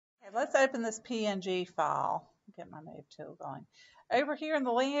Let's open this PNG file. Get my move tool going. Over here in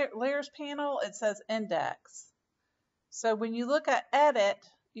the layers panel, it says index. So when you look at edit,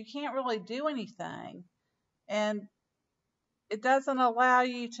 you can't really do anything. And it doesn't allow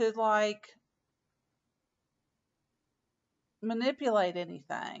you to like manipulate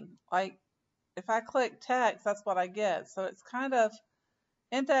anything. Like if I click text, that's what I get. So it's kind of,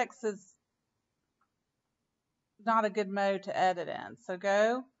 index is not a good mode to edit in. So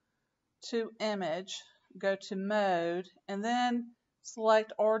go to image, go to mode, and then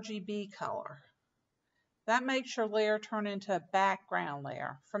select RGB color. That makes your layer turn into a background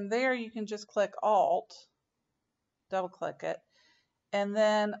layer. From there, you can just click Alt, double click it, and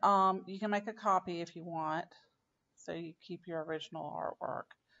then you can make a copy if you want, so you keep your original artwork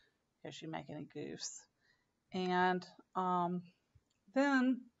in case you make any goofs. And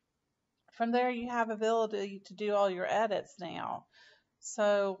then from there, you have ability to do all your edits now.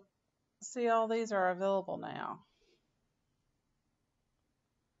 So see, all these are available now.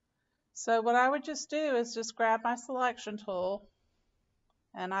 So what I would just do is just grab my selection tool,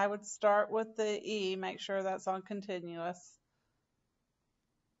 and I would start with the E, make sure that's on continuous.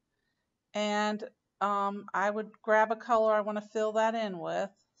 And I would grab a color I want to fill that in with.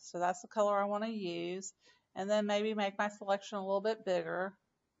 So that's the color I want to use. And then maybe make my selection a little bit bigger.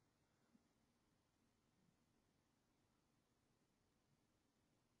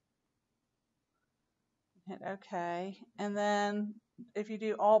 Hit OK. And then if you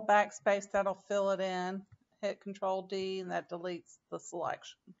do Alt backspace, that'll fill it in. Hit Control D, and that deletes the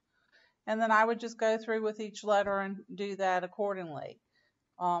selection. And then I would just go through with each letter and do that accordingly.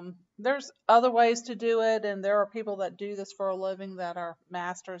 There's other ways to do it, and there are people that do this for a living that are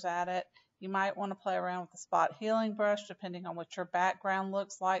masters at it. You might want to play around with the spot healing brush depending on what your background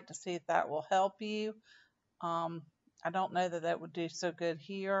looks like to see if that will help you. I don't know that that would do so good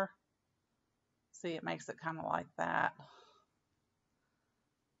here. See, it makes it kind of like that.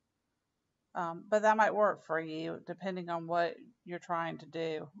 But that might work for you depending on what you're trying to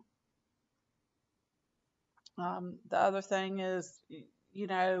do. The other thing is, you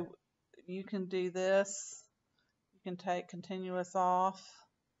know, you can do this. You can take continuous off,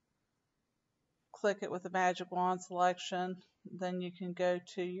 click it with the magic wand selection, then you can go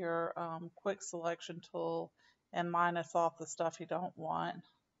to your quick selection tool and minus off the stuff you don't want.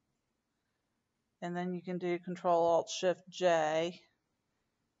 And then you can do Control Alt Shift J,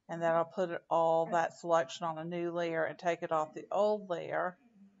 and that'll put all that selection on a new layer and take it off the old layer.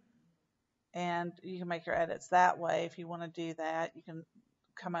 And you can make your edits that way. If you want to do that, you can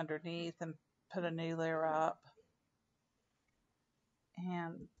come underneath and put a new layer up.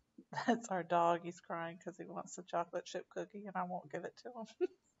 And that's our dog. He's crying because he wants the chocolate chip cookie, and I won't give it to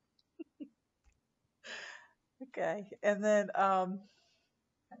him. Okay, and then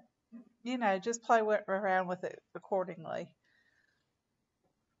you know, just play around with it accordingly.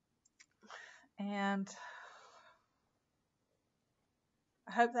 And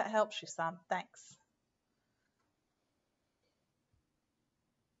I hope that helps you some. Thanks.